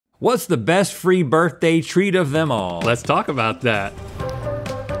What's the best free birthday treat of them all? Let's talk about that.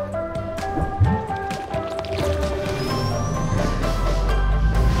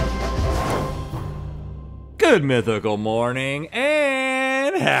 Good mythical morning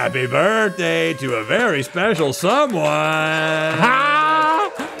and happy birthday to a very special someone.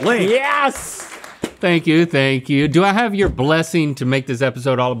 Link. Yes! Thank you, thank you. Do I have your blessing to make this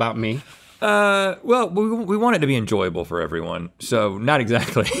episode all about me? Well, we want it to be enjoyable for everyone, so not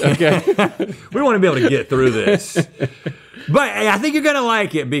exactly. Okay. We want to be able to get through this. But I think you're gonna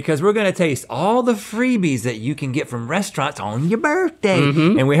like it because we're gonna taste all the freebies that you can get from restaurants on your birthday.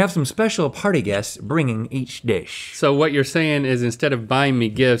 And we have some special party guests bringing each dish. So what you're saying is instead of buying me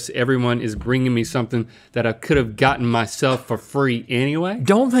gifts, everyone is bringing me something that I could have gotten myself for free anyway?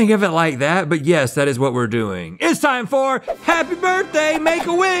 Don't think of it like that, but yes, that is what we're doing. It's time for Happy Birthday, Make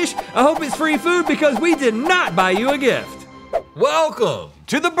a Wish. I hope it's free food because we did not buy you a gift. Welcome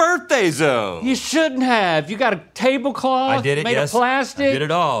to the birthday zone. You shouldn't have. You got a tablecloth I did it, made yes. of plastic. I did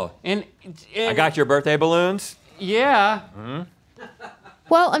it all. And I got your birthday balloons. Yeah.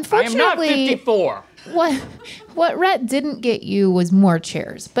 Well, I am unfortunately, not 54. what Rhett didn't get you was more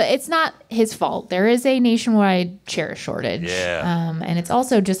chairs, but it's not his fault. There is a nationwide chair shortage. Yeah. And it's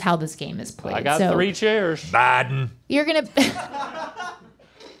also just how this game is played. I got so 3 chairs. Biden. You're gonna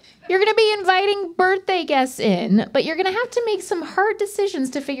You're gonna be inviting birthday guests in, but you're gonna have to make some hard decisions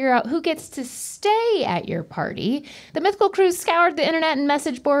to figure out who gets to stay at your party. The Mythical crew scoured the internet and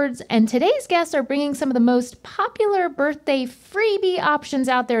message boards, and today's guests are bringing some of the most popular birthday freebie options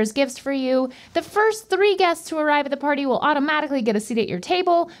out there as gifts for you. The first 3 guests who arrive at the party will automatically get a seat at your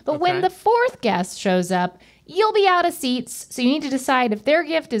table, but when the 4th guest shows up, you'll be out of seats, so you need to decide if their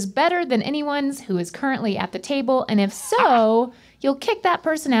gift is better than anyone's who is currently at the table, and if so, you'll kick that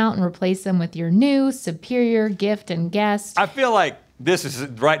person out and replace them with your new, superior gift and guest. I feel like this is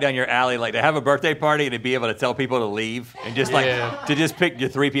right down your alley, like to have a birthday party and to be able to tell people to leave and just to just pick your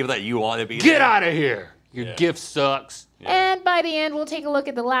 3 people that you want to be Get there. out of here. Your gift sucks. And by the end, we'll take a look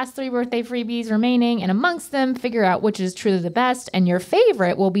at the last 3 birthday freebies remaining, and amongst them, figure out which is truly the best, and your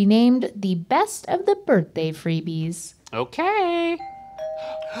favorite will be named the best of the birthday freebies. Okay.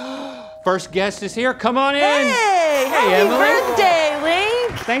 First guest is here. Come on in. Hey, happy Emily. birthday,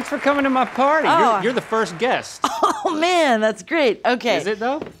 Link. Thanks for coming to my party. Oh. You're the first guest. Oh man, that's great. Okay. Is it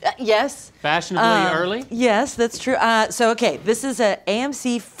though? Yes. Fashionably early? Yes, that's true. Okay, this is a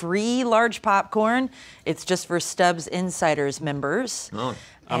AMC free large popcorn. It's just for Stubbs Insiders members. Oh.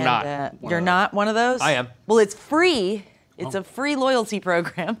 I'm not. You're not one of those? I am. Well, it's free. It's a free loyalty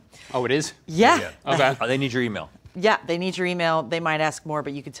program. Oh, it is? Yeah. Okay. Oh, they need your email. Yeah, they need your email. They might ask more,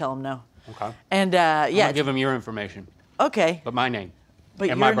 but you could tell them no. Okay. And I'm yeah. gonna give them your information, Okay. but my name. But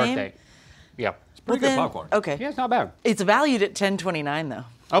and your my name? birthday. Yeah. Pretty good popcorn. Okay. Yeah, it's not bad. It's valued at $10.29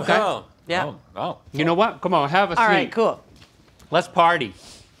 though. Okay. Oh. Yeah. Oh. You know what? Come on, have a seat. All right, cool. Let's party.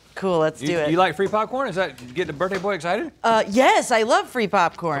 Cool, let's do it. You like free popcorn? Is that get the birthday boy excited? Yes, I love free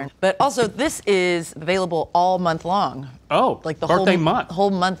popcorn. But also, this is available all month long. Oh, Like the birthday whole month. Whole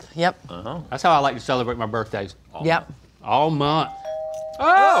month. Yep. That's how I like to celebrate my birthdays. Yep. All month.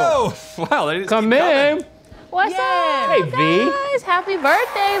 Oh, wow. They just Come keep coming. in. What's up, Hey, V. guys? Happy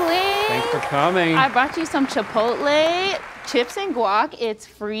birthday, Link. Thanks for coming. I brought you some Chipotle chips and guac. It's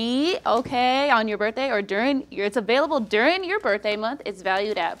free, okay, on your birthday or it's available during your birthday month. It's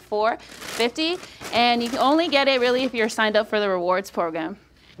valued at $4.50, and you can only get it really if you're signed up for the rewards program.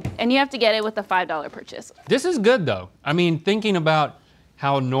 And you have to get it with a $5 purchase. This is good though. I mean, thinking about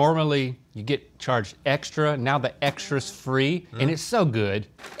how normally you get charged extra, now the extra's free, and it's so good.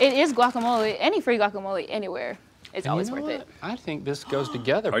 It is guacamole, any free guacamole anywhere. It's always You know worth what? it. I think this goes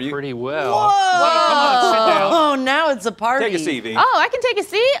together you- pretty well. Whoa! Wait, come on, sit down. Oh, now it's a party. Take a seat, V. Oh, I can take a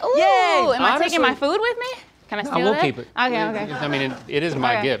seat? Ooh, Yay. am I taking my Honestly- food with me? Can I No, steal we'll it? keep it. Okay, okay. I mean, it is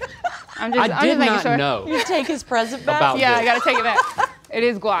my Okay. gift. I'm just I did making not sure. know You take his present back? about Yeah, this. I gotta take it back. It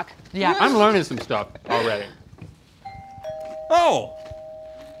is guac. Yeah. I'm learning some stuff already. Oh.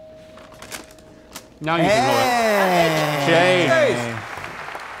 Now you can Chase.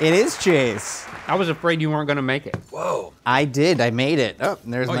 It is Chase. I was afraid you weren't gonna make it. Whoa. I did. I made it. Oh,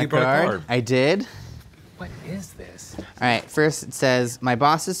 there's my you brought a card. card. I did. What is this? All right. First, it says, "My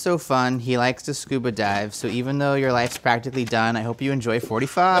boss is so fun. He likes to scuba dive. So even though your life's practically done, I hope you enjoy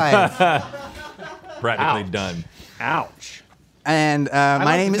 45." Practically Ouch. done. Ouch. And I my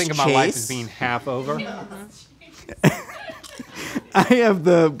like name to is think of my life as Chase. being half over. I have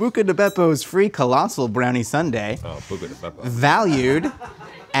the Buca de Beppo's free colossal brownie sundae, Oh, Buca de Beppo. valued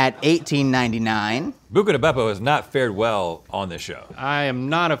at $18.99. Buca de Beppo has not fared well on this show. I am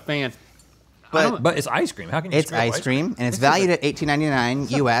not a fan. But it's ice cream. How can you It's screw up ice cream, and it's valued at $18.99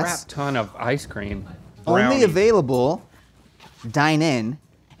 Crap US. ton of ice cream. Only Brownie. available dine-in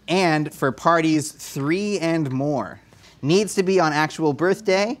and for parties 3 and more. Needs to be on actual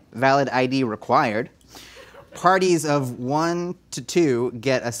birthday, valid ID required. Parties of 1 to 2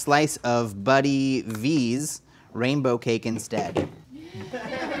 get a slice of Buddy V's rainbow cake instead.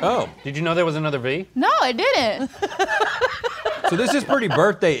 Oh, Did you know there was another V? No, I didn't. so this is pretty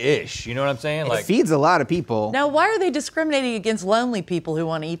birthday-ish. You know what I'm saying? It feeds a lot of people. Now, why are they discriminating against lonely people who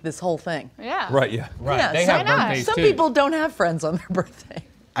want to eat this whole thing? Yeah. right, yeah. Right. Yeah, they so have birthdays Some too. people don't have friends on their birthday.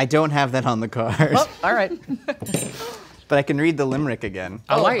 I don't have that on the card, Oh, all right. but I can read the limerick again.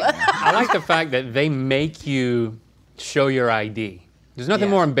 I like the fact that they make you show your ID. There's nothing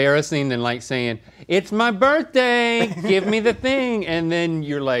Yeah. more embarrassing than like saying, "It's my birthday, give me the thing," and then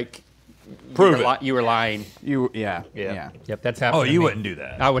you're like, Prove it. You were lying. Yeah. Yep, that's happening. Oh, to you me. wouldn't do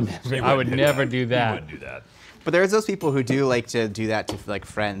that. I would never. I would never do You that. wouldn't do that. But there's those people who do like to do that to like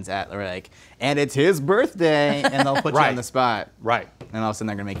friends or like, and it's his birthday, and they'll put you Right. on the spot, Right. and all of a sudden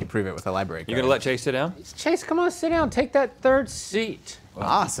they're gonna make you prove it with a library card. You gonna let Chase sit down? Chase, come on, sit down. Take that third seat.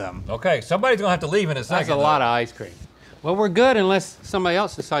 Awesome. Okay, somebody's gonna have to leave in a second. That's a lot of ice cream. Well, we're good unless somebody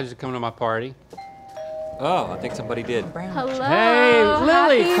else decides to come to my party. Oh, I think somebody did. Hello. Hey,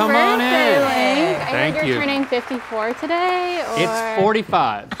 Lily, Happy come on birthday, in. Link. I Thank heard you're you. turning 54 today, or? It's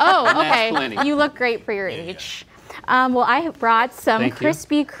 45. Oh, That's okay. plenty. You look great for your age. Well, I brought some Thank you.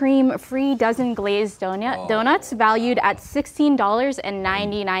 Krispy Kreme free dozen glazed donuts valued at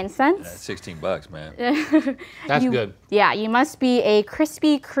 $16.99. That's 16 bucks, man. That's good. Yeah, you must be a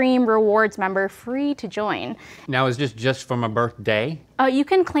Krispy Kreme Rewards member, free to join. Now, is this just for my birthday? You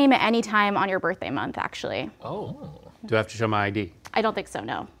can claim it anytime on your birthday month, actually. Oh. Do I have to show my ID? I don't think so,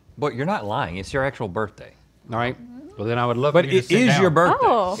 no. But you're not lying. It's your actual birthday. All right. Well, then I would love But for you it to sit is down. your birthday.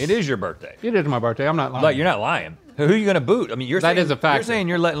 Oh. It is your birthday. It is my birthday. I'm not lying. Like, you're not lying. Who are you gonna boot? I mean, That is a factor. You're saying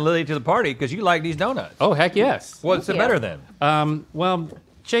you're letting Lily to the party because you like these donuts. Oh, heck yes. What's it you. better than? Well,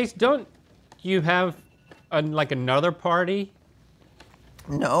 Chase, don't you have like another party?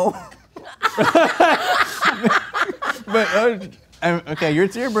 No. But okay,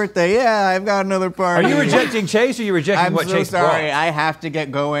 it's your birthday. Yeah, I've got another Are party. you rejecting Chase or are you rejecting I'm what so Chase sorry. brought? I have to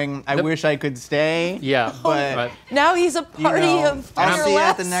get going. I wish I could stay. Yeah. But Now he's a you party know, of I'll dinner see you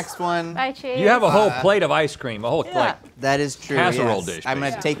at the less. next one. Bye, Chase. You have a whole plate of ice cream, a whole Yeah. plate. That is true. Casserole yes. dish, I'm gonna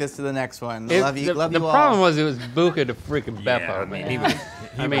basically. take this to the next one. It- love you. Love the you all. problem was it was Buka to freaking Beppo, Yeah, I man. mean, he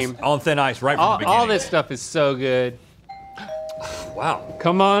was on thin ice right from the beginning. all this stuff is so good. Wow.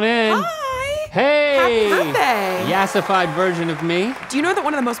 Come on in. Hi! Hey! Happy birthday! Yassified version of me. Do you know that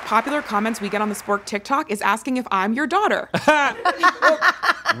one of the most popular comments we get on the Spork TikTok is asking if I'm your daughter?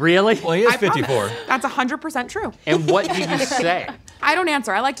 Really? Well, he is I promise. 54. That's 100% true. And what did you say? I don't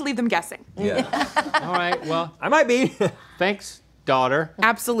answer. I like to leave them guessing. Yeah. All right, well, I might be. thanks, daughter.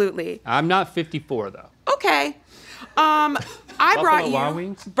 Absolutely. I'm not 54, though. Okay. I brought you Wild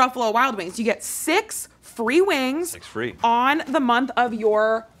Wings? Buffalo Wild Wings. You get 6 free wings 6 free. on the month of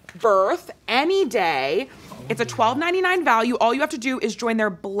your birth any day. It's a $12.99 value. All you have to do is join their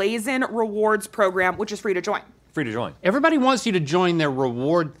Blazin' Rewards program, which is free to join. Free to join. Everybody wants you to join their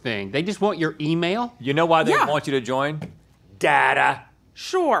reward thing. They just want your email. You know why they Yeah. want you to join? Data.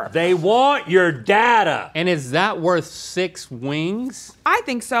 Sure. They want your data. And is that worth 6 wings? I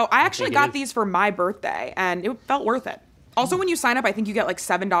think so. I actually think it got is. these for my birthday, and it felt worth it. Also, when you sign up, I think you get like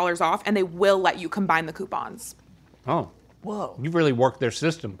 $7 off, and they will let you combine the coupons. Oh, Whoa. you've really worked their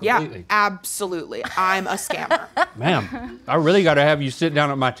system Yeah, completely. absolutely. I'm a scammer. Man, I really got to have you sit down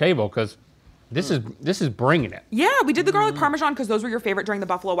at my table because this is bringing it. Yeah, we did the garlic parmesan because those were your favorite during the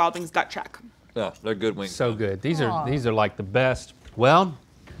Buffalo Wild Wings gut check. Yeah, they're good wings. So good. These are like the best. Well,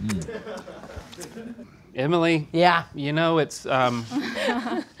 Emily. Yeah. You know it's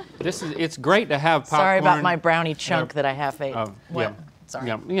it's great to have popcorn. Sorry about my brownie chunk that I half ate. Oh, What? yeah. Sorry.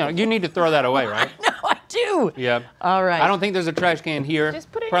 Yeah. You know, you need to throw that away, right? No, I do. Yeah. All right. I don't think there's a trash can here.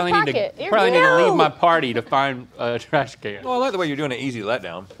 Just put it in probably your need pocket. to You're probably need to good. leave my party to find a trash can. Well, I like the way you're doing an easy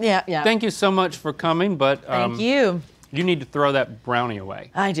letdown. Yeah, yeah. Thank you so much for coming, but Thank you. you need to throw that brownie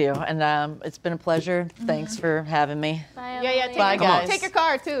away. I do, and it's been a pleasure. Thanks for having me. Yeah, take, Bye, guys. take your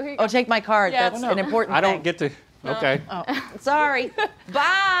card, too. Here you Oh, go. take my card. Yeah. That's Oh, no. an important I thing. don't get to. Okay. Oh, sorry.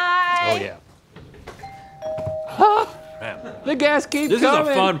 Bye. Oh yeah. Man, The gas keeps this coming. is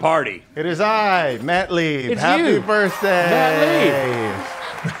a fun party. It is I, Matt Lee. It's Happy you, birthday. Matt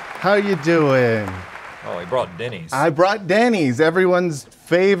How you doing? Oh, he brought Denny's. I brought Denny's, everyone's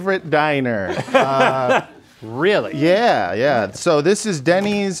favorite diner. Really? Yeah. So this is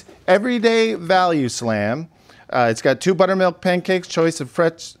Denny's Everyday Value Slam. It's got 2 buttermilk pancakes, choice of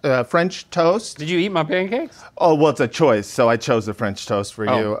French toast. Did you eat my pancakes? Oh, well, it's a choice, so I chose the French toast for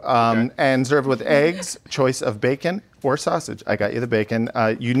you. Okay. And served with eggs, choice of bacon or sausage. I got you the bacon.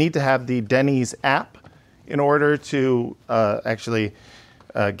 You need to have the Denny's app in order to actually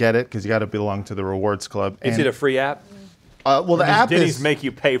get it, because you got to belong to the Rewards Club. Is it a free app? Well, the app Denny's is... make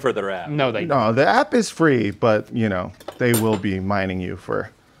you pay for their app. No, they don't. No, the app is free, but, you know, they will be mining you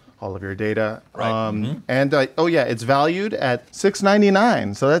for all of your data. Right. And, oh, yeah, it's valued at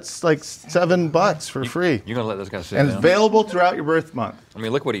 $6.99, so that's like $7 for free. You're going to let those guys sit And down? it's available throughout your birth month. I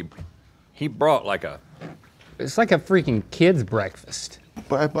mean, look what he brought, like a... It's like a freaking kid's breakfast.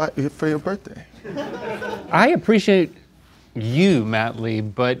 But I bought it for your birthday. I appreciate you, Matt Lee,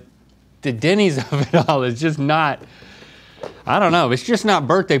 but the Denny's of it all is just not, I don't know, it's just not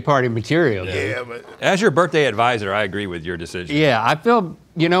birthday party material, dude. Yeah, but... As your birthday advisor, I agree with your decision. Yeah, I feel,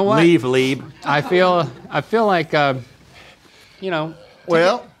 you know what? Leave. I feel like, you know.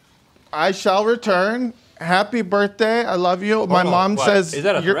 Well, I shall return. Happy birthday. I love you. My mom what? says Is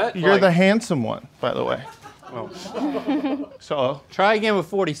that a you're, threat? you're Like- the handsome one, by the way. So, Try again with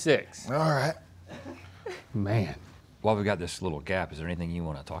 46. all right. Man. While we got this little gap, is there anything you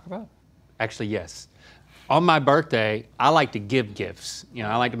want to talk about? Actually, yes. On my birthday, I like to give gifts. You know,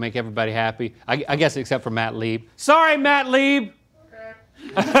 I like to make everybody happy. I guess except for Matt Lieb. Sorry, Matt Lieb.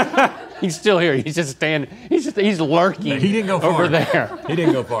 He's still here. He's just standing. He's lurking. He didn't go far. Over there. He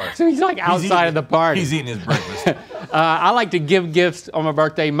didn't go far. So he's like outside of the party. He's eating his breakfast. I like to give gifts on my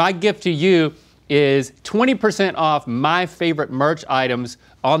birthday. My gift to you is 20% off my favorite merch items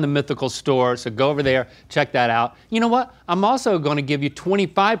on the Mythical store. So go over there, check that out. You know what? I'm also going to give you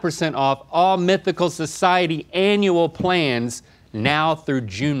 25% off all Mythical Society annual plans now through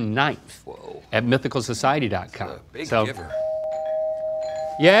June 9th at mythicalsociety.com. Big so, giver.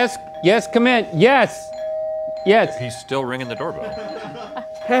 Yes, come in. Yes. He's still ringing the doorbell.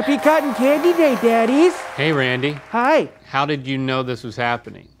 Happy Cotton Candy Day, Daddies. Hey, Randy. Hi. How did you know this was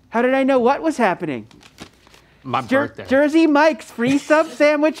happening? How did I know what was happening? My birthday. Jersey Mike's free sub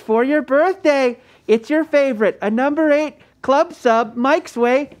sandwich for your birthday. It's your favorite, a number 8 club sub, Mike's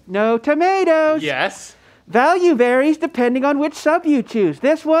Way, no tomatoes. Yes. Value varies depending on which sub you choose.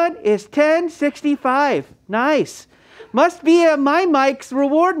 This one is $10.65. Nice. Must be a My Mike's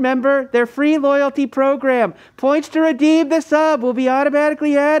reward member, their free loyalty program. Points to redeem the sub will be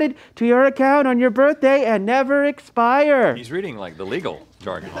automatically added to your account on your birthday and never expire. He's reading like the legal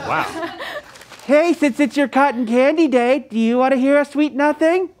jargon. Wow. Hey, since it's your Cotton Candy Day, do you want to hear a sweet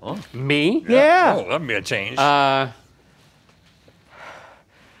nothing? Huh? Me? Yeah. Oh, that'd be a change.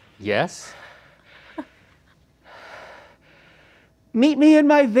 Yes. Meet me in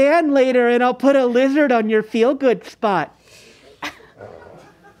my van later and I'll put a lizard on your feel-good spot.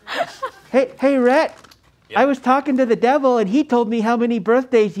 Hey, Rhett. Yeah. I was talking to the devil and he told me how many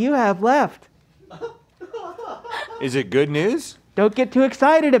birthdays you have left. Is it good news? Don't get too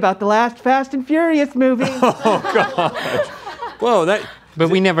excited about the last Fast and Furious movie. Whoa, that... But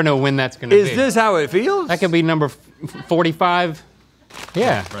we never know when that's going to be. Is this how it feels? That could be number 45.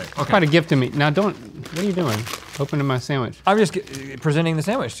 Yeah. Right, okay. Try to gift to me. Now don't, what are you doing? Opening my sandwich. I'm just presenting the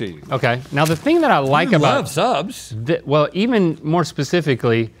sandwich to you. Okay. Now the thing that I like You about... love subs. Well, even more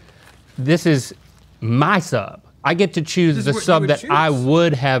specifically, this is my sub. I get to choose This is the what you sub would that choose. I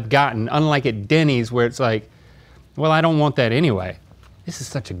would have gotten, unlike at Denny's where it's like, well, I don't want that anyway. This is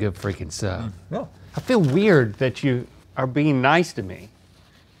such a good freaking sub. No. I feel weird that you are being nice to me.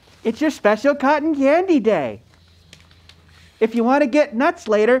 It's your special Cotton Candy Day. If you want to get nuts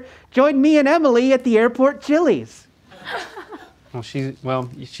later, join me and Emily at the airport Chili's. Well, she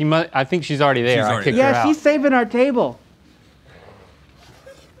must, I think she's already there. She's I already kicked there. her Yeah, out. she's saving our table.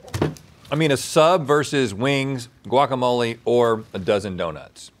 I mean, a sub versus wings, guacamole, or a dozen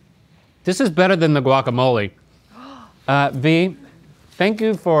donuts. This is better than the guacamole. V, thank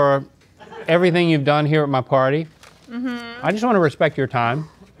you for everything you've done here at my party. I just want to respect your time.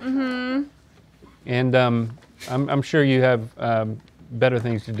 And I'm sure you have better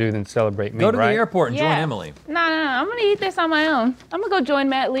things to do than celebrate me, Go to right? the airport and join Yeah. Emily. No, I'm gonna eat this on my own. I'm gonna go join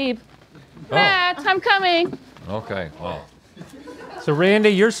Matt Lieb. Matt, I'm coming. Okay, well. So Randy,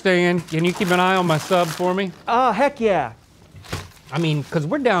 you're staying. Can you keep an eye on my sub for me? Oh, heck yeah. I mean, because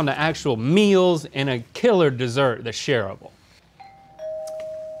we're down to actual meals and a killer dessert that's shareable.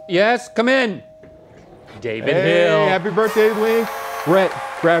 Yes, come in. David Hey, Hill. happy birthday, Link. Brett,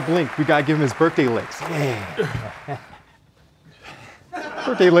 grab Link. We gotta give him his birthday licks.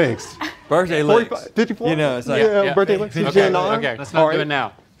 Birthday licks. Birthday licks. 54? You know, it's like... Yeah, birthday licks. Okay, Jen on. okay, let's not All do right. it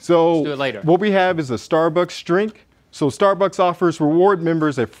now. So Let's do it later. what we have is a Starbucks drink. So Starbucks offers reward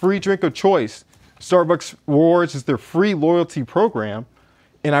members a free drink of choice Starbucks Rewards is their free loyalty program.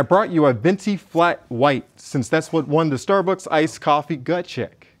 And I brought you a venti flat white, since that's what won the Starbucks iced coffee gut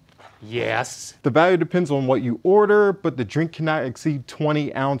check. Yes. The value depends on what you order, but the drink cannot exceed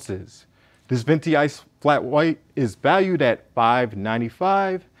 20 ounces. This venti iced flat white is valued at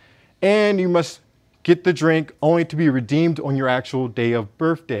 $5.95, and you must get the drink only to be redeemed on your actual day of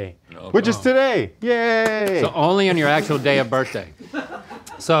birthday, which is today. Yay! So only on your actual day of birthday.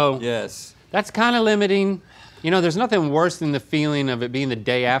 So Yes. that's kind of limiting. You know, there's nothing worse than the feeling of it being the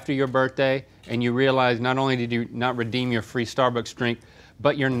day after your birthday and you realize not only did you not redeem your free Starbucks drink,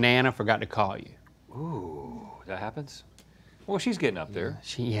 but your Nana forgot to call you. Ooh, that happens? Well, she's getting up there.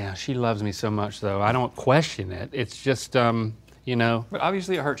 She loves me so much, though. I don't question it. It's just, you know. But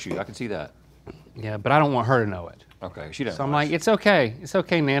obviously it hurts you. I can see that. Yeah, but I don't want her to know it. Okay, she doesn't. So I'm like, it's okay. It's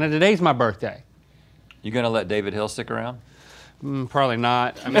okay, Nana. Today's my birthday. You gonna let David Hill stick around? Probably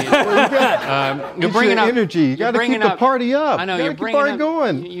not. I mean, you're Get bringing your up energy. You gotta keep the party up. I know, You you're gotta keep bringing party up,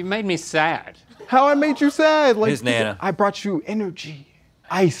 going. You made me sad. How I made you sad? Like, His Nana. I brought you energy,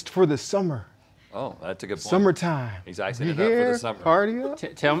 iced for the summer. Oh, that's a good point. Summertime. He's icing We it up for here, the summer. Party up.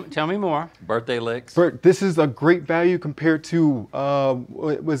 Tell me more. Birthday licks. This is a great value compared to,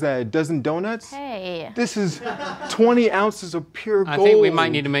 what was that, a dozen donuts? Hey. This is 20 ounces of pure gold. I think we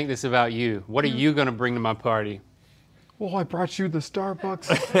might need to make this about you. What are you going to bring to my party? Well, I brought you the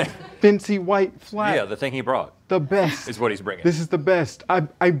Starbucks Fancy White Flat. Yeah, the thing he brought The best. is what he's bringing. This is the best.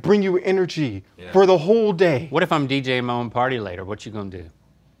 I bring you energy for the whole day. What if I'm DJing my own party later? What you going to do?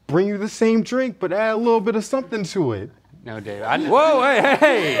 Bring you the same drink, but add a little bit of something to it. No, Dave. Whoa,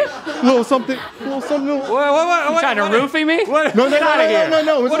 hey! A little something. What? Trying to roofie me? What? No, Get out of here.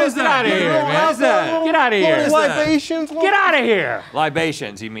 no. What is that? Get out of here, man. What is that? Get out of here. is that? Libations. Get out of here.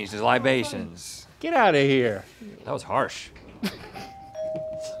 Libations, he means his libations. Get out of here. That was harsh.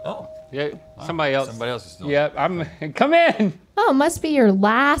 Oh, Yeah, somebody else. somebody else is still. Yeah, come in. Oh, must be your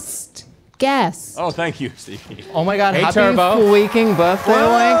last guess. Oh, thank you, Steve. Oh my God, Hey, happy Turbo. freaking birthday,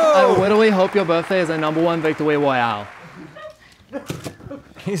 Whoa! Link. I literally hope your birthday is a #1 victory royale.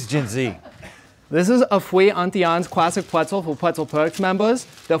 He's Gen Z. This is a free Auntie Anne's Classic Pretzel for Pretzel Perks members,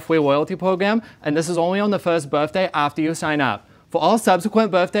 the free loyalty program, and this is only on the first birthday after you sign up. For all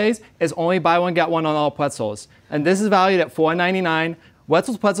subsequent birthdays, it's only buy one, get one on all pretzels. And this is valued at $4.99.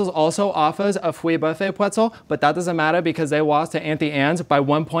 Wetzel's Pretzels also offers a free birthday pretzel, but that doesn't matter because they lost to Auntie Anne's by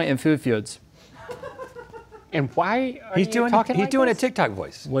 1 point in Food Feuds. And why are He's you doing talking a this? TikTok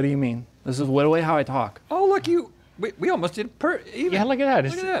voice. What do you mean? This is literally how I talk. Oh, look, we almost did even. Yeah, look at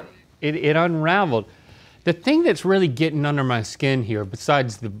that. Look at that. It unraveled. The thing that's really getting under my skin here,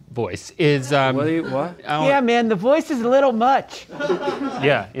 besides the voice, is What? Yeah, man, the voice is a little much.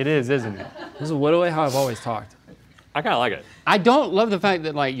 yeah, it is, isn't it? This is literally how I've always talked. I kind of like it. I don't love the fact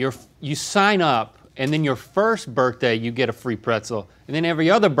that like you sign up and then your first birthday you get a free pretzel, and then every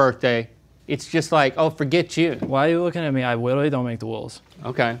other birthday it's just like, oh, forget you. Why are you looking at me? I literally don't make the rules.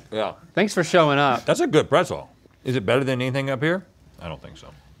 Okay. Yeah. Thanks for showing up. That's a good pretzel. Is it better than anything up here? I don't think so.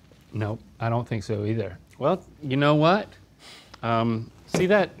 Nope, I don't think so either. Well, you know what? See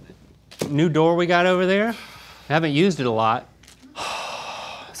that new door we got over there? I haven't used it a lot.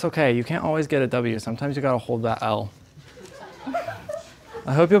 It's okay. You can't always get a W. Sometimes you gotta hold that L.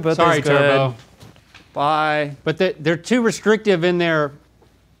 I hope your birthday's Sorry, good. Turbo. Bye. But they're too restrictive in their.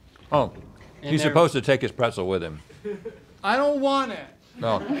 Oh, he's there- supposed to take his pretzel with him. I don't want it.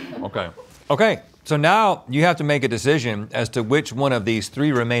 Oh, okay. Okay, so now you have to make a decision as to which one of these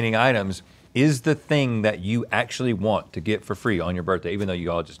 3 remaining items is the thing that you actually want to get for free on your birthday, even though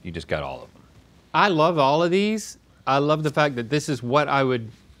you just got all of them. I love all of these. I love the fact that this is what I would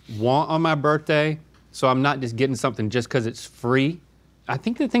want on my birthday, so I'm not just getting something just because it's free. I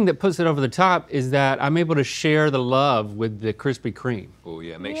think the thing that puts it over the top is that I'm able to share the love with the Krispy Kreme. Oh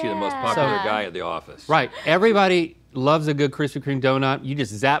yeah, makes you the most popular guy at the office. Right, everybody loves a good Krispy Kreme donut. You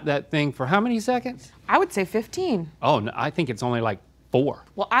just zap that thing for how many seconds? I would say 15. Oh, no, I think it's only like 4.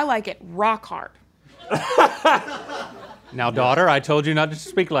 Well, I like it rock hard. Now, daughter, I told you not to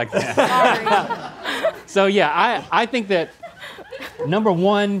speak like that. So yeah, I think that number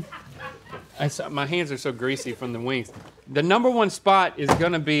 1, my hands are so greasy from the wings. The number 1 spot is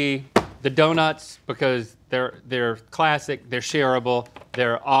gonna be the donuts because they're classic, they're shareable,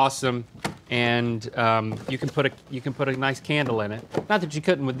 they're awesome, and you can put a nice candle in it. Not that you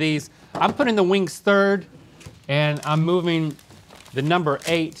couldn't with these. I'm putting the wings 3rd, and I'm moving the number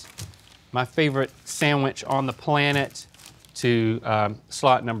 8, my favorite sandwich on the planet, to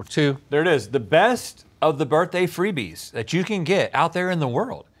slot number 2. There it is. The best of the birthday freebies that you can get out there in the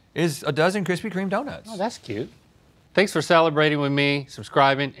world is a dozen Krispy Kreme donuts. Oh, that's cute. Thanks for celebrating with me,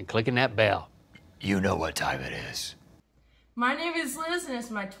 subscribing, and clicking that bell. You know what time it is. My name is Liz, and it's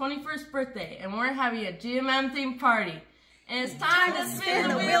my 21st birthday, and we're having a GMM themed party. And it's time to spin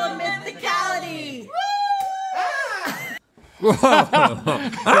the wheel of mythicality!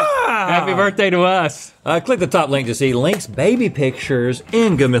 Happy birthday to us. Click the top link to see Link's baby pictures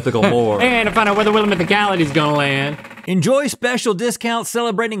in Good Mythical more. And to find out where the wheel of mythicality is gonna land. Enjoy special discounts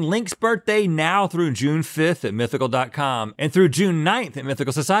celebrating Link's birthday now through June 5th at mythical.com and through June 9th at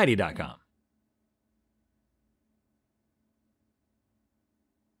mythicalsociety.com.